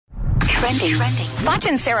Trending. Foch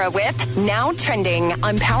and Sarah with Now Trending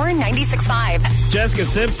on Power 96.5. Jessica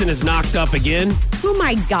Simpson is knocked up again. Oh,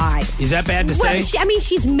 my God. Is that bad to say?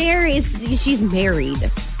 She's married. She's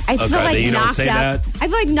married. I feel like you don't knocked say up. that? I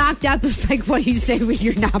feel like knocked up is like what you say when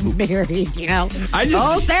you're not married, you know?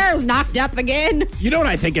 Sarah's knocked up again. You know what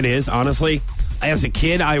I think it is, honestly? As a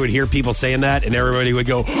kid, I would hear people saying that, and everybody would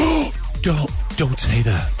go, oh, don't say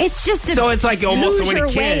that. It's just a so it's like almost when a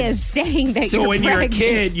kid way of saying that. So when pregnant. you're a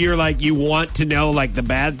kid, you're like you want to know like the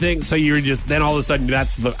bad thing. So you're just then all of a sudden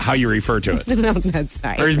that's how you refer to it. No, that's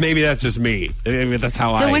nice. Or maybe that's just me. Maybe that's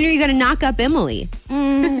how So when are you going to knock up Emily?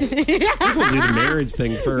 We'll do the marriage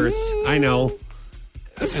thing first. I know.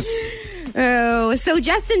 Oh, so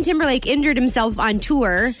Justin Timberlake injured himself on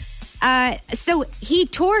tour. So he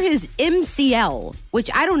tore his MCL, which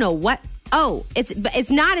I don't know what. Oh, it's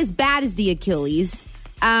not as bad as the Achilles.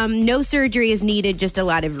 No surgery is needed, just a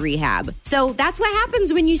lot of rehab. So that's what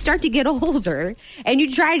happens when you start to get older and you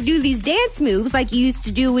try to do these dance moves like you used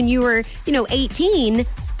to do when you were, 18.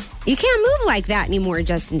 You can't move like that anymore,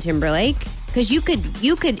 Justin Timberlake, because you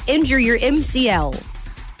could injure your MCL.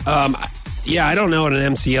 Yeah, I don't know what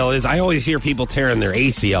an MCL is. I always hear people tearing their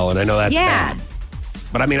ACL, and I know that's bad.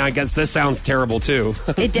 But I mean, I guess this sounds terrible too.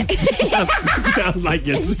 It sounds like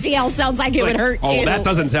it's MCL sounds like it would hurt too. Oh, that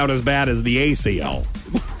doesn't sound as bad as the ACL.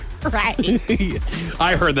 Right.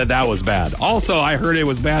 I heard that was bad. Also, I heard it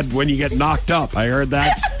was bad when you get knocked up. I heard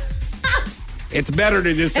that. It's better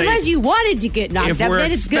to just say... Unless you wanted to get knocked up,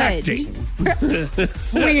 then it's expecting. good.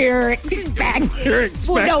 We're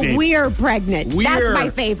expecting. Well, no, we're pregnant. That's my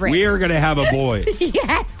favorite. We're going to have a boy.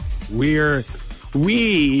 Yes.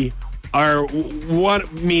 We are one,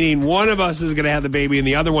 meaning one of us is going to have the baby and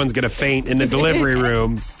the other one's going to faint in the delivery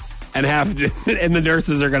room. And and the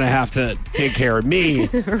nurses are going to have to take care of me.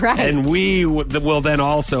 Right. And we will then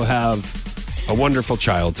also have a wonderful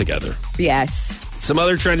child together. Yes. Some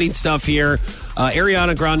other trending stuff here.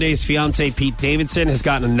 Ariana Grande's fiance, Pete Davidson, has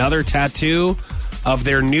gotten another tattoo of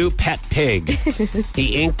their new pet pig.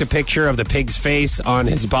 He inked a picture of the pig's face on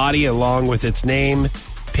his body along with its name,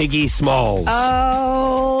 Piggy Smalls.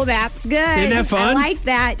 Oh, that's good. Isn't that fun? I like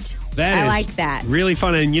that. I like that. Really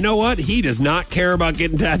fun. And you know what? He does not care about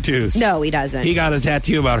getting tattoos. No, he doesn't. He got a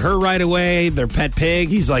tattoo about her right away, their pet pig.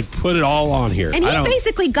 He's like, put it all on here. And he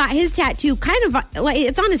basically got his tattoo kind of like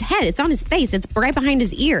it's on his head. It's on his face. It's right behind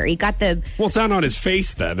his ear. He got the... Well, it's not on his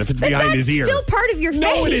face then, if it's behind his ear. It's still part of your face.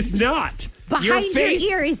 No, it is not. Behind your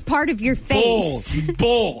ear is part of your face.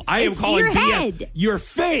 Bull. I am calling your head. Your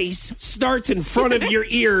face starts in front of your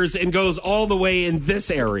ears and goes all the way in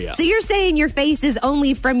this area. So you're saying your face is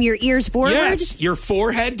only from your ears forward? Yes, your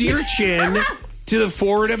forehead to your chin to the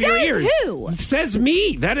forward of your ears. Who? Says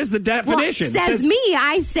me. That is the definition. Well, says me.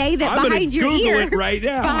 I say that behind your Google ear. it right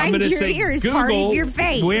now. Behind your say, ear is Google, part of your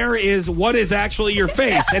face. What is actually your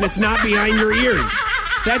face? And it's not behind your ears.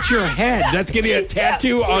 That's your head. That's getting a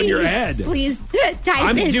tattoo on your head. Please type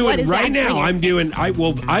I'm in doing what is right now. I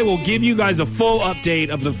will give you guys a full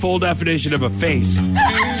update of the full definition of a face.